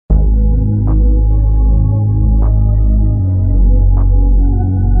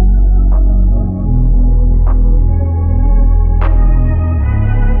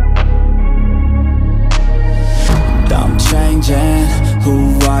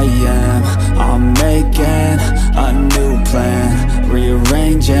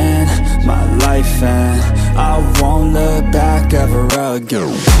life, and I won't look back ever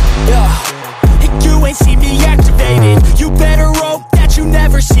again. You ain't see me activated. You better hope that you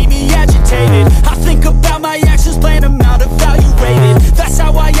never see me agitated. I think about my actions, plan them out, evaluated. That's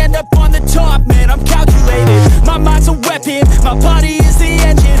how I end up on the top, man, I'm calculated. My mind's a weapon, my body is the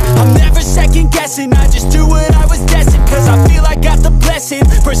engine. I'm never second guessing, I just do what I was destined. Cause I feel I got the blessing,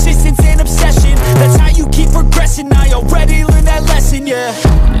 persistence and obsession. That's how you keep progressing, I already learned that lesson, yeah.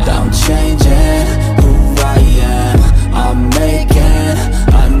 I'm changing who I am, I'm making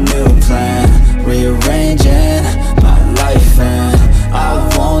a new plan, rearranging my life, and I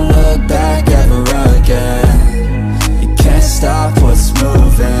won't look back ever again. You can't stop what's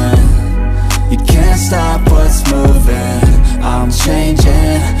moving, you can't stop what's moving. I'm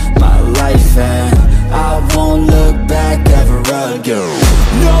changing my life, and I won't look back ever again.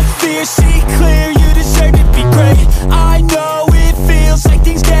 No fear, see clear, you deserve to be great. I know it feels like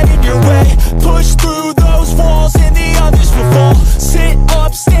things get in your way. Push through those walls and the others will fall. Sit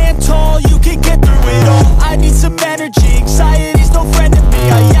up, stand tall, you can get through it all. I need some energy, anxiety's no friend to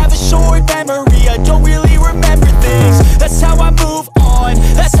me. I have a short memory, I don't really remember things. That's how I move on,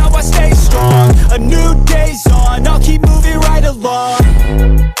 that's how I stay strong. A new day's on, I'll keep moving right along.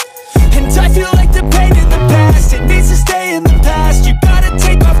 And I feel like the pain in the past, it needs to stay in the past. You gotta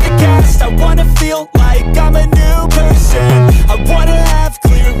take off the cast. I wanna feel like I'm a new person. I wanna have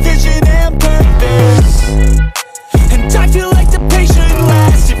clear vision and purpose. And I feel like the pain shouldn't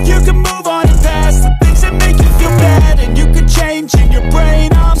last. If you can move on and past the things that make you feel bad, and you can change in your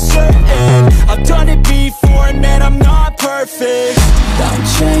brain, I'm certain. I've done it before, and man, I'm not perfect. I'm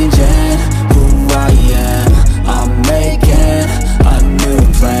changing who I am, I'm making a new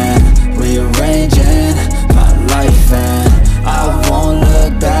plan, rearranging my life, and I won't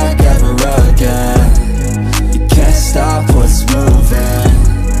look back ever again. You can't stop what's moving,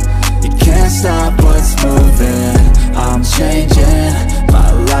 you can't stop what's moving. I'm changing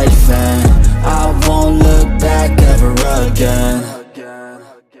my life, and I won't look back ever again.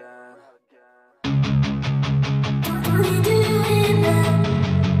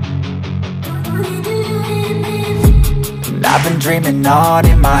 I've been dreaming on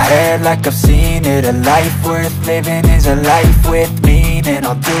in my head like I've seen it. A life worth living is a life with meaning.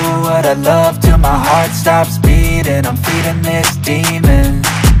 I'll do what I love till my heart stops beating. I'm feeding this demon.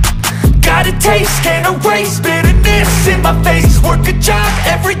 Got a taste, can't erase bitterness in my face. Work a job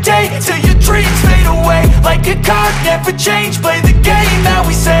every day till your dreams fade away. Like a card, never change, play the game that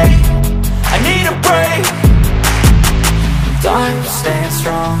we say. I need a break. I'm staying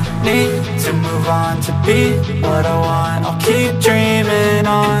strong, need to move on to be what I want. I'll keep dreaming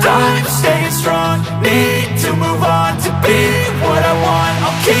on. I'm staying strong, need to move on to be what I want.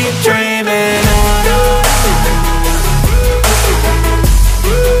 I'll keep dreaming on.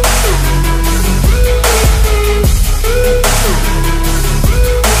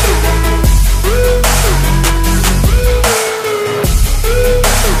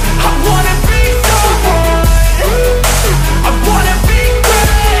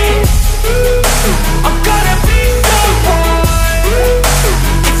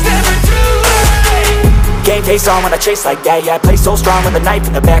 Face on when I chase like that, yeah, I play so strong with a knife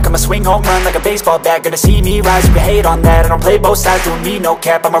in the back. I'ma swing home run like a baseball bat. Gonna see me rise, you can hate on that. I don't play both sides, doing me no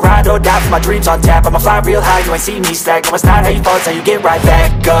cap. I'ma ride or die for my dreams on tap. I'ma fly real high, you ain't see me stack. No, it's not how you fall, it's how you get right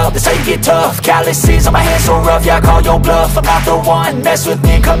back up. That's how you get tough. Calluses on my hands so rough, yeah, I call your bluff. I'm not the one, mess with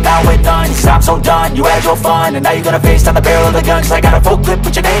me, come out with none. Cause I'm so done, you had your fun, and now you're gonna face down the barrel of the gun. Cause I got a full clip,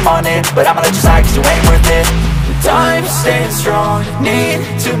 put your name on it. But I'ma let you slide cause you ain't worth it. I'm staying strong, need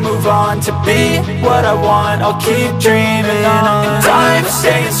to move on to be what I want. I'll keep dreaming on. I'm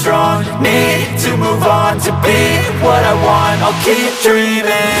staying strong, need to move on to be what I want. I'll keep dreaming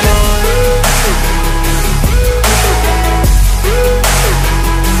on.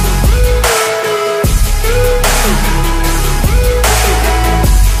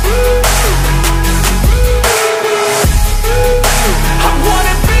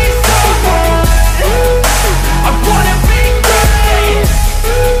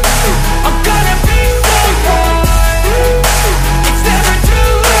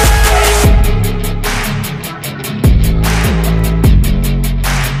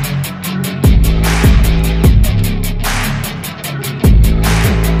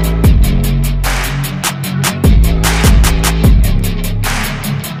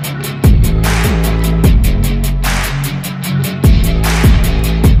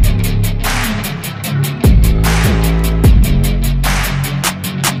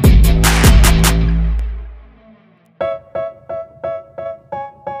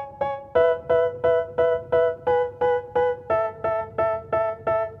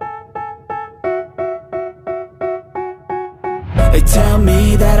 They tell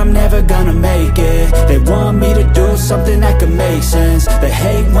me that I'm never gonna make it. They want me to do something that could make sense. They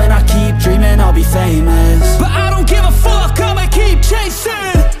hate when I keep dreaming I'll be famous, but I don't give a fuck, I'ma keep chasing.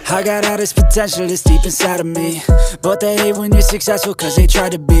 I got all this potential that's deep inside of me, but they hate when you're successful cause they try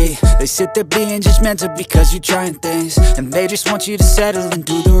to be. They sit there being judgmental because you're trying things, and they just want you to settle and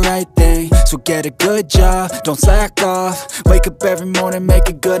do the right thing. So get a good job, don't slack off. Wake up every morning, make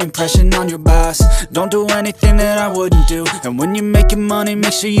a good impression on your boss. Don't do anything that I wouldn't do, and when you're making money,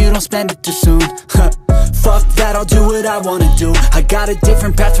 make sure you don't spend it too soon. Fuck that, I'll do what I wanna do. I got a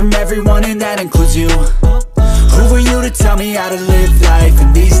different path from everyone, and that includes you. Who are you to tell me how to live life?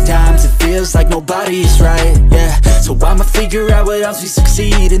 In these times it feels like nobody is right, yeah. So I'ma figure out what else we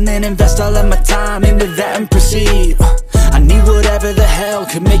succeed, and then invest all of my time into that and proceed. I need whatever the hell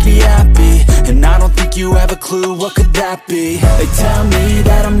could make me happy, and I don't think you have a clue what could that be. They tell me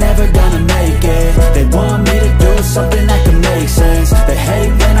that I'm never gonna make it. They want me to do something that could make sense. They hate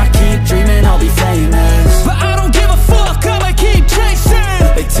when I keep dreaming I'll be famous, but I don't give a fuck, I'ma keep chasing.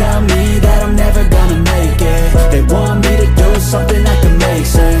 They tell me that I'm never gonna make it. They want me to do something that could make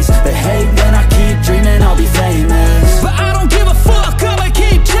sense. They hate when I keep dreaming I'll be famous, but I don't give a fuck, I'ma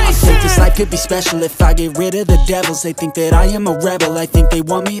keep chasing. I think this life could be special if I get rid of the devils. They think that I am a rebel, I think they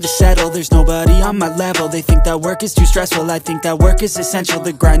want me to settle. There's nobody on my level. They think that work is too stressful, I think that work is essential.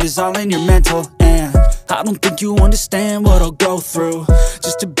 The grind is all in your mental, and I don't think you understand what I'll go through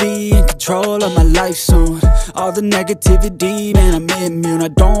just to be in control of my life soon. All the negativity, man, I'm immune. I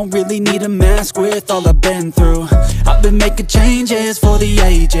don't really need a mask with all I've been through. I've been making changes for the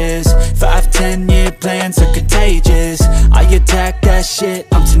ages. 5-10 year plans are contagious. I attack that shit,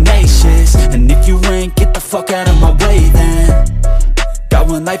 I'm tenacious. And if you ain't, get the fuck out of my way then. Got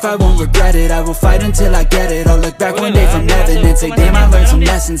one life, I won't regret it. I will fight until I get it. I'll look back one day from heaven and say, damn, I learned some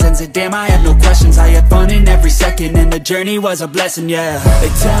lessons. And say, damn, I had no questions. I had fun in every second, and the journey was a blessing, yeah. They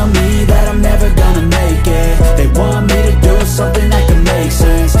tell me that I'm never gonna make it. They want me to do something that can make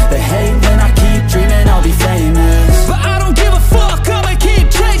sense. They hate when I keep dreaming I'll be famous, but I don't give a fuck, I'ma keep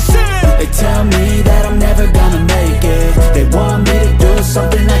chasing. They tell me that I'm never gonna make it. They want me to do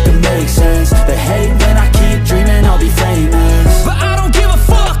something that can make sense. They hate when I keep dreaming I'll be famous, but I don't give a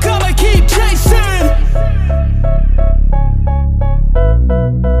fuck, I'ma keep chasing.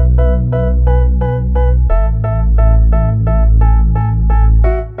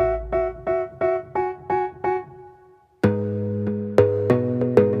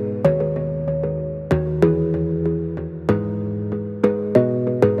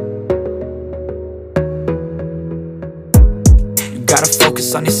 Gotta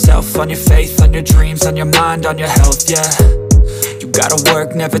focus on yourself, on your faith, on your dreams, on your mind, on your health, yeah. You gotta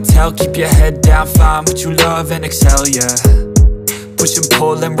work, never tell, keep your head down, find what you love and excel, yeah. Push and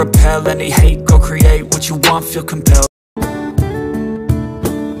pull and repel any hate, go create what you want, feel compelled.